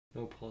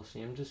No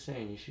policy. I'm just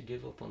saying you should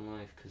give up on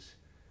life because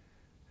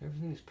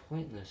everything is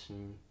pointless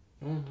and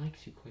no one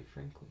likes you, quite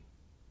frankly.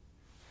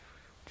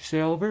 Did you say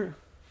Albert?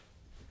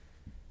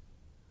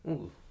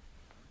 Ooh.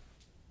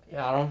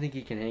 Yeah, I don't think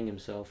he can hang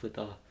himself with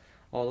all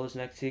those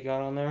necks he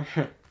got on there.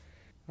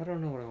 I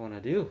don't know what I want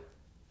to do.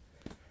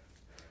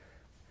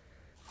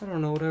 I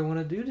don't know what I want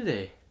to do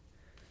today.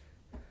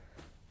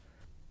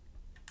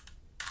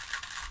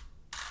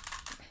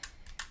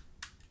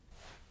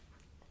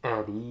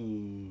 At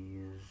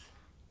ease.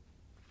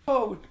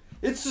 Oh,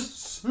 it's a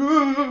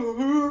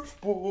surfboard.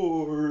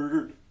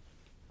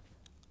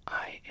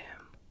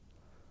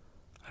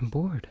 I'm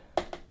bored.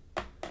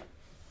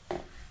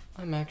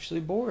 I'm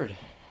actually bored.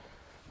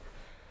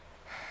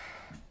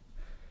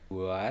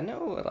 Well, I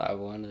know what I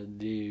want to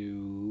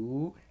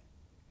do.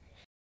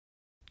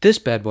 This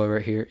bad boy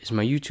right here is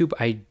my YouTube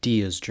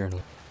ideas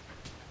journal.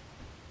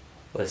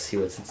 Let's see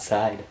what's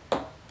inside.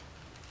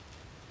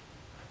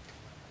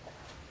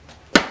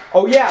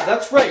 Oh yeah,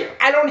 that's right.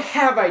 I don't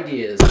have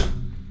ideas.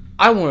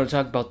 I want to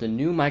talk about the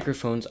new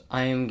microphones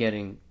I am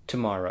getting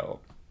tomorrow.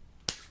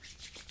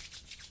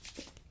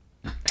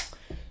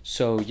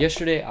 So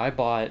yesterday I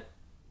bought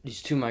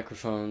these 2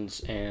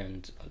 microphones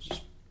and I'll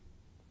just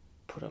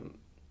put them,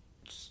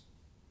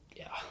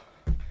 yeah.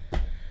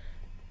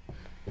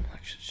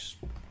 Actually, it's just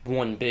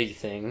one big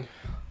thing.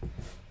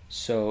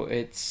 So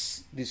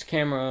it's this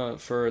camera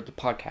for the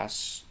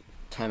podcast,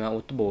 Time Out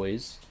with the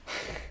Boys.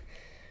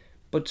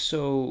 But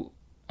so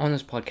on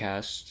this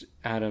podcast,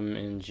 Adam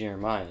and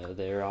Jeremiah,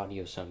 their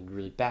audio sounded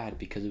really bad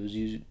because it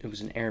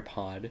was an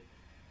AirPod.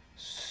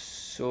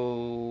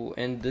 So,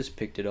 and this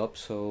picked it up,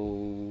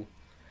 so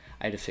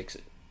I had to fix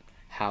it.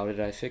 How did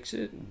I fix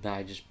it?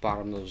 I just bought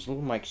them those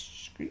little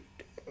mics.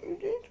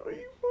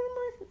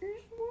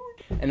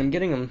 And I'm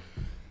getting them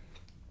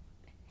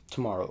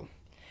tomorrow.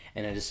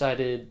 And I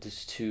decided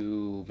just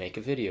to make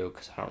a video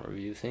because I don't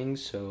review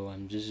things, so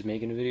I'm just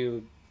making a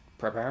video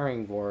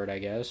preparing for it, I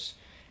guess.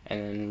 And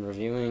then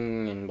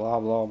reviewing and blah,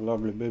 blah, blah,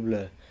 blah, blah,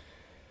 blah.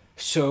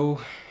 So,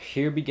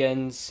 here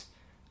begins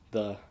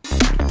the...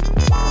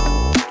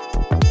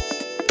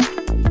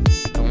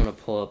 I'm gonna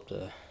pull up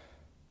the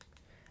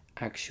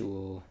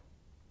actual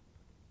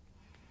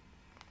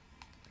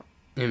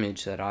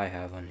image that I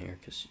have on here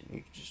because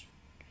you just...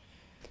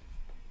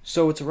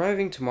 So it's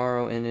arriving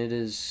tomorrow and it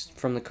is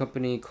from the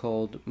company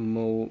called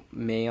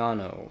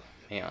Maono.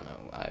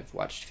 I've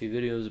watched a few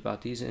videos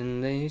about these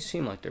and they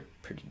seem like they're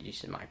pretty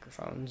decent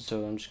microphones,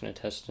 so I'm just gonna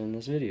test it in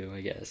this video,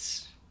 I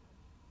guess.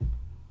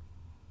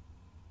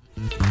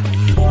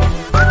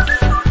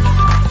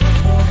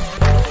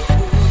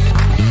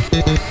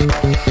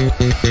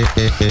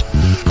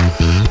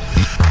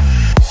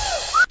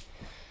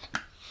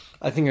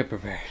 I think I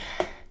prepared.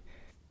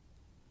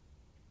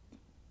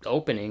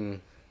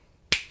 Opening.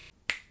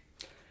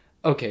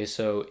 Okay,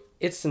 so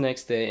it's the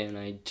next day and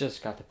I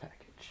just got the package.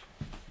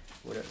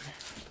 Whatever.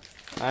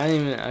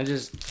 I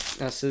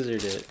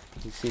scissored it.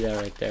 You see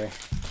that right there.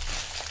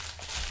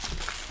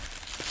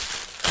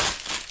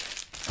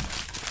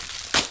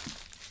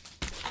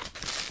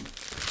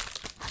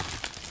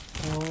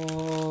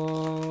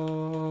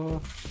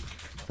 Oh,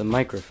 the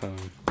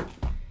microphone.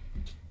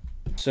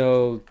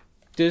 So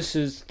this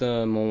is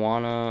the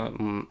Maono. I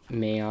don't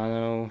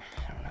know.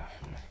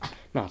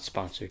 Not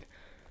sponsored.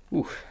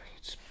 Ooh,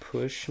 it's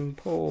push and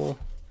pull.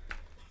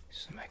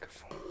 It's the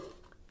microphone.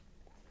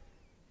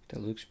 That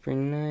looks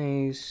pretty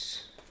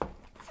nice.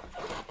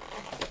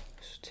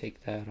 Just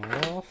take that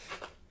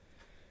off.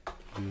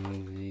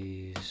 Move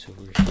these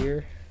over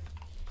here.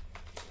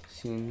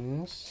 Seeing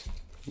this?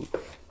 Oof.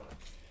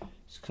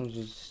 This comes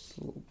with this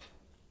little...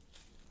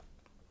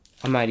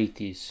 I might eat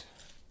these.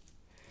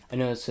 I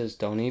know it says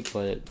don't eat,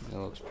 but it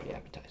looks pretty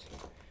appetizing.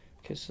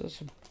 Okay, so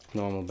that's a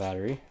normal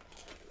battery.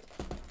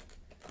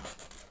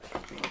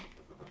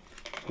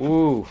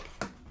 Ooh,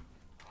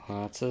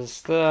 lots of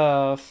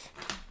stuff.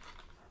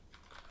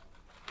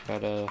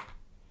 Got a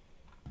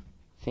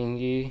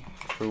thingy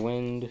for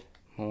wind,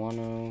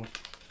 Maono,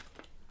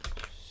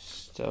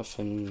 stuff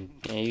in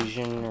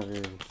Asian,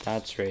 or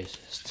that's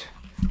racist.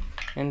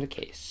 And the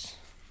case.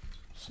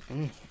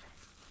 Something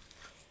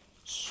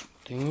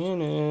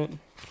in it.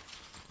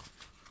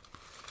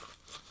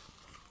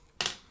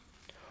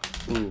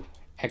 Ooh,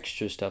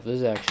 extra stuff.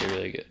 This is actually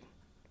really good.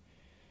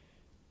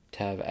 To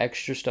have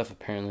extra stuff,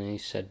 apparently,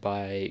 said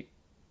by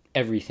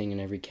everything in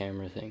every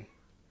camera thing.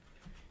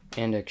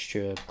 And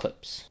extra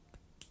clips.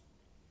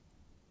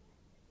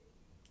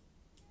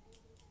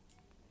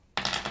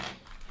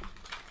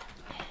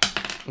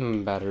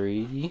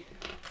 Battery.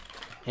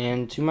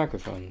 And 2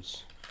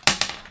 microphones.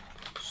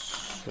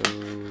 So,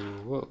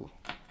 whoa.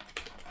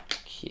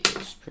 Okay,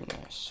 it's pretty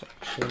nice.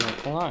 Actually,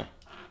 not gonna lie.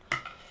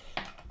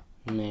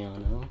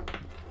 Maono.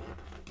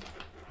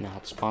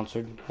 Not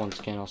sponsored. Once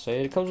again, I'll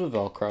say it. It comes with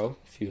Velcro.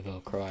 A few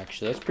Velcro,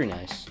 actually. That's pretty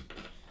nice.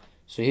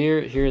 So here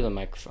are the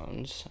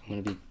microphones. I'm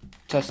going to be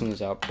testing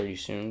this out pretty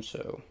soon,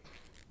 so...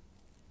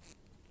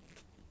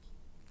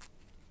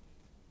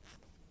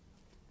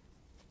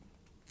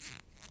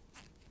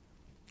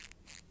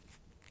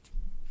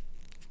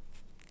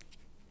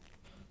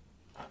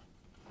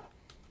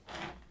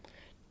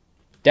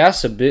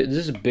 This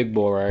is a big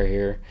boy right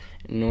here.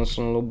 You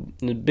know,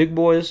 the big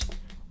boys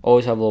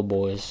always have little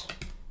boys.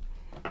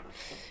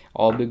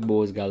 All big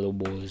boys got little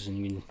boys,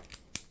 and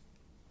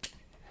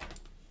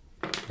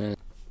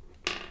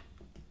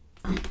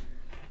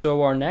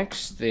so our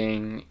next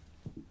thing.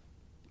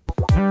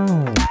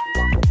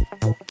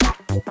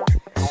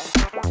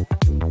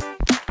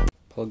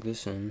 Plug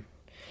this in,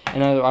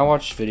 and I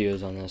watched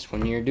videos on this.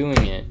 When you're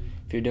doing it,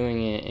 if you're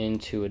doing it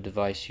into a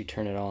device, you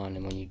turn it on,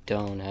 and when you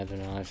don't have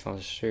an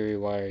iPhone, Siri,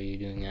 why are you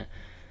doing that?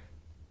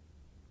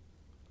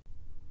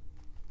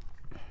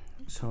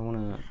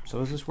 So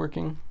is this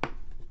working?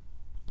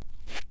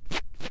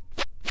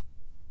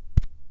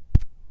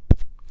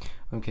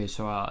 Okay,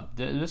 so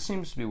this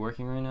seems to be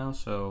working right now,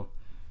 so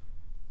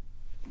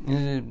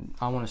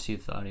I want to see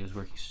if the audio is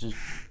working. So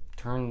just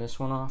turn this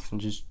one off and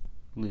just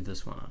leave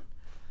this one on.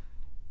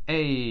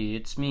 Hey,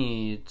 it's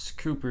me, it's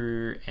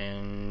Cooper,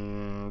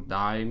 and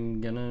I'm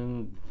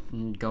gonna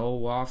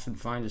go off and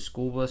find a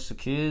school bus of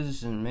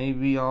kids, and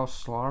maybe I'll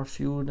slaughter a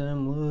few of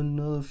them, let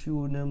another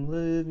few of them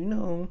live, you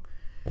know.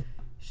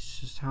 It's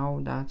just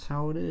that's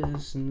how it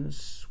is in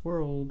this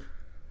world.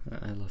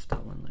 I left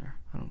that one there.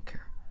 I don't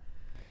care.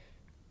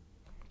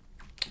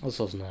 Let's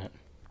listen to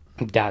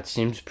that. That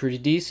seems pretty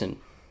decent.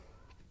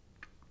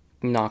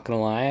 Not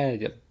gonna lie.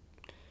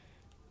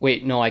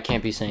 Wait, no, I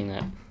can't be saying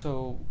that.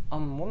 So,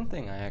 one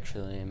thing I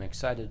actually am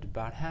excited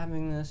about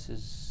having this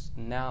is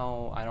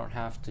now I don't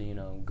have to, you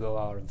know, go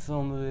out and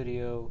film a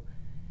video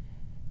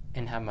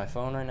and have my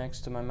phone right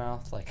next to my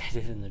mouth like I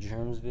did in the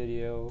germs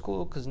video.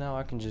 Cool, because now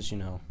I can just, you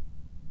know,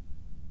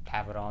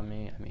 have it on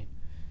me. I mean,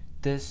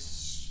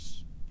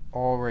 this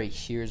all right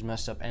here is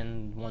messed up,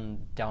 and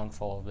one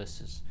downfall of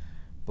this is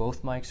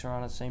both mics are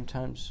on at the same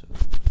time, so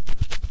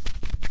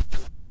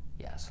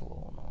yeah, it's a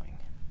little annoying.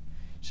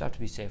 Just have to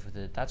be safe with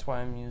it. That's why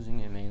I'm using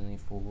it mainly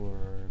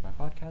for my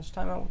podcast,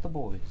 Time Out with the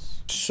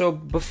Boys. So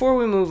before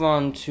we move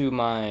on to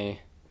my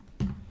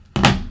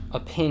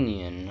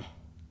opinion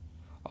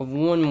of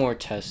one more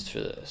test for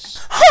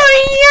this.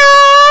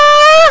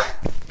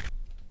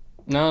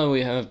 Now that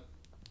we have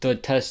the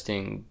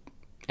testing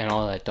and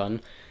all that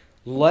done,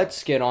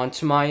 let's get on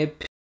to my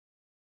opinion.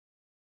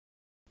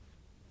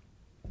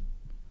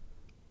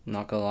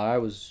 Not gonna lie,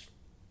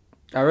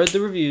 I read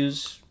the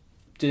reviews,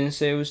 didn't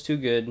say it was too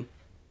good.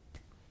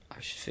 I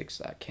should fix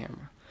that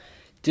camera.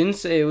 Didn't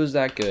say it was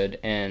that good,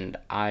 and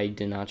I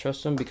did not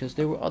trust them because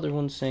there were other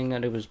ones saying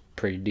that it was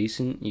pretty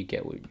decent. You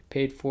get what you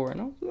paid for, and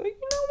I was like,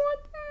 you know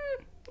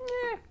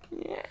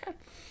what? Yeah.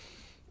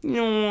 You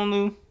don't want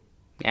to?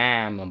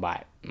 Yeah, I'm gonna buy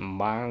it. I'm gonna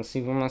buy it and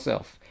see for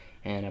myself.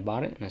 And I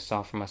bought it, and I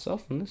saw for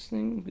myself, and this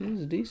thing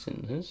is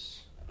decent.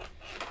 This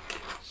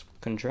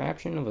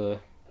contraption of a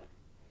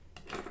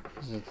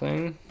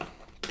thing,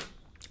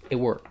 it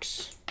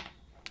works.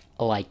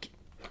 I like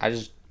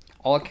it.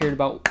 All I cared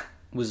about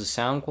was the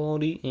sound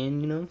quality,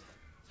 and you know,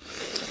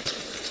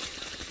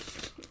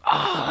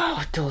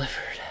 it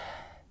delivered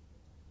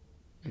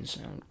in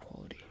sound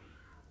quality.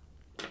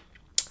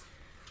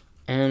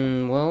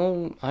 And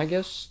well, I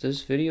guess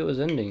this video is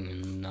ending,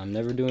 and I'm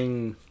never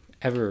doing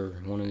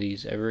one of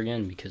these ever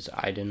again because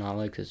I did not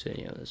like this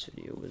video. This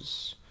video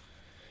was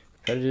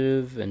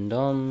repetitive and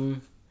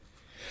dumb.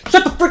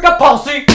 Shut the frick up, Palsy!